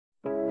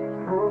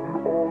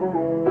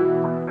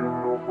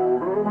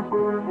I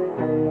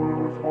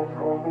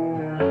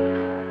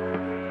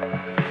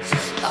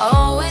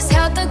always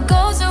had the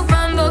goals to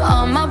run, but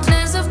all my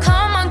plans have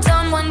come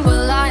undone. When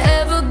will I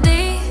ever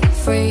be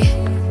free?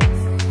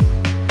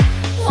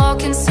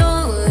 Walking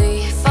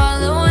slowly,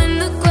 following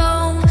the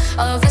glow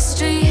of the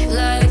street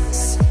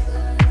lights.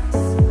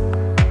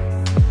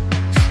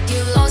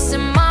 Get lost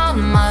in my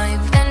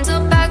mind, end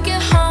up back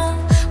at home,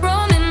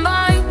 roaming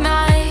my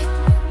mind.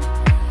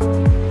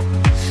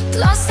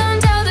 Lost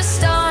under the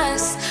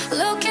stars,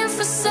 looking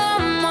for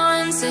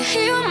someone to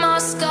heal my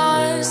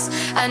scars.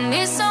 I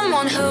need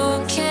someone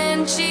who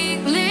can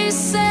gently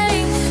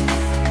say